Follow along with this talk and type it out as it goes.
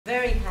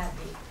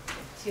happy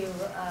to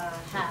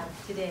have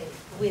today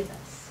with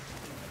us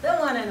the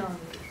one and only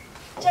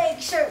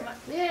Sherman.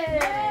 Yay!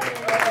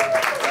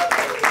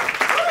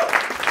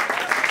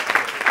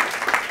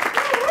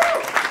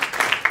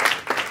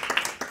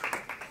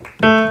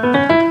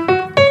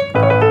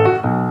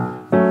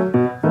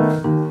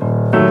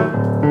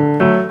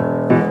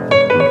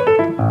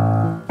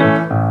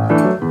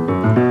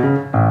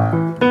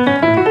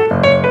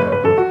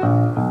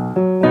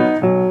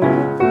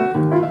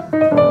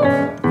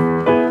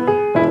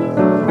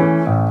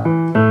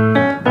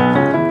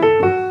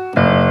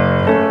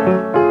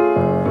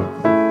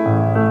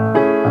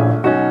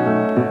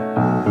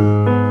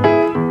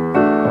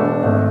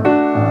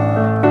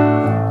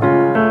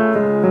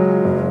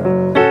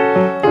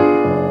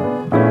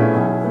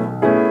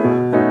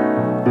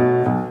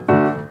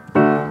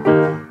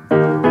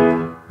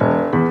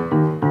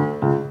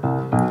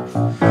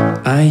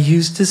 I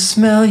used to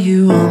smell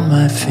you on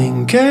my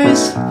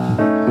fingers.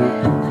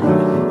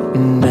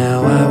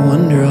 Now I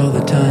wonder all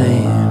the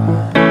time,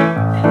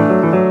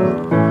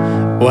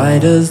 why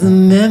does the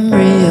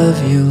memory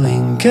of you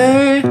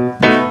linger,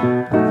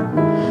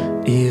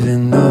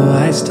 even though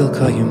I still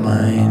call you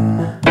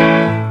mine?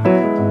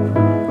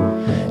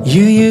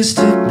 You used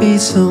to be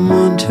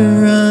someone to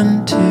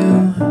run to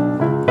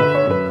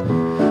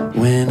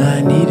when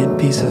I needed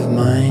peace of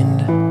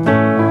mind.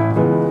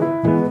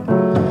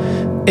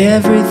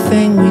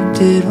 Everything we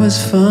did was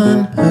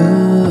fun.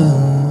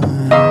 Ooh.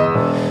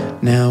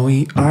 Now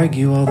we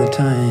argue all the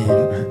time.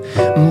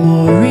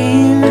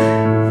 Maureen,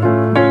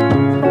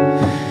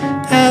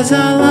 as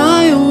I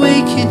lie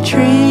awake you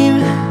dream,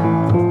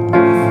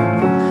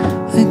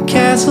 the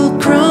castle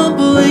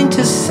crumbling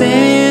to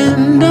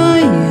sand I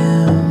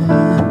am,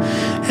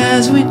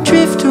 as we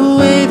drift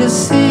away to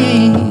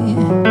sea.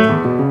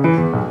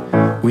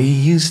 We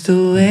used to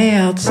lay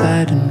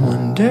outside and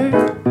wonder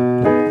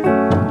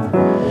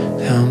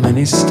how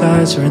many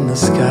stars are in the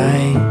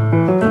sky.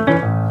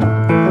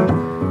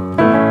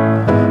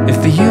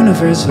 If the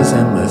universe was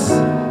endless,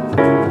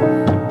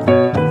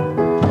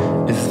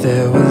 if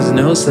there was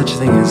no such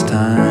thing as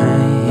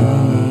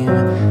time.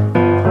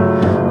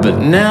 But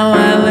now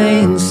I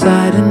lay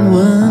inside and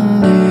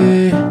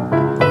wonder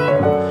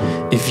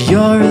if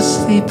you're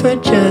asleep or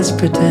just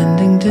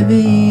pretending to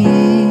be.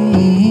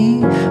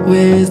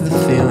 Where's the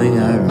feeling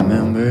I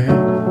remember?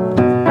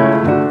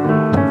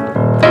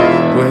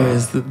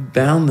 Where's the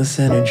boundless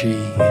energy?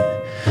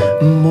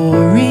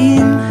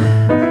 Maureen,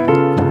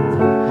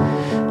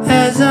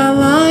 as I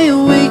lie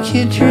awake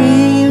you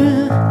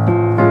dream,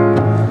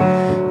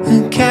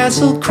 a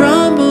castle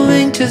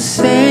crumbling to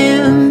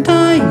sand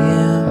I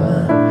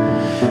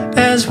am,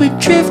 as we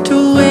drift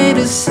away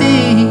to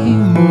sea.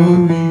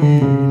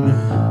 Maureen,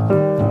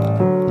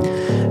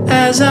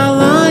 as I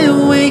lie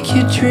awake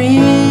you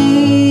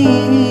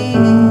dream,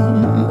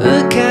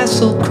 a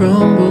castle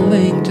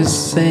crumbling to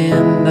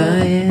sand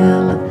I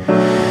am,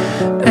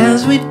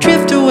 as we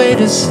drift away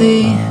to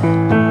sea.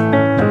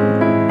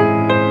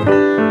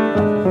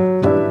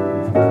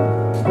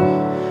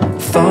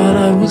 Thought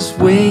I was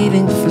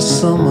waiting for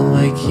someone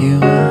like you,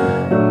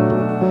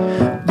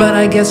 but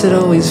I guess it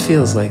always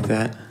feels like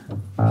that.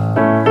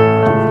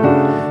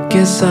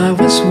 Guess I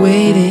was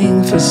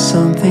waiting for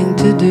something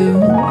to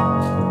do.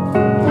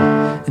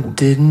 It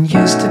didn't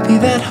used to be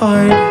that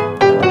hard.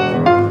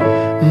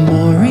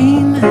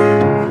 Maureen,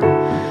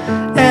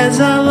 as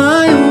I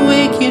lie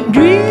awake you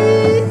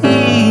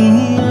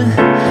dream,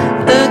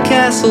 a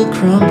castle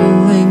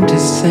crumbling to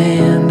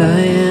sand I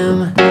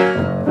am,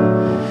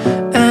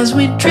 as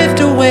we drift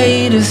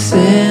away to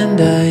sand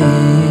I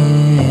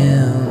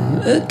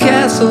am, a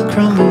castle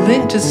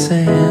crumbling to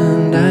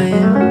sand I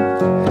am,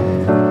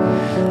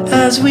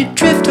 as we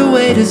drift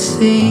away to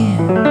sea.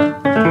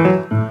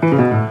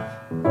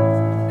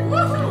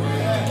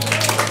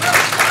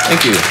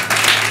 Thank you.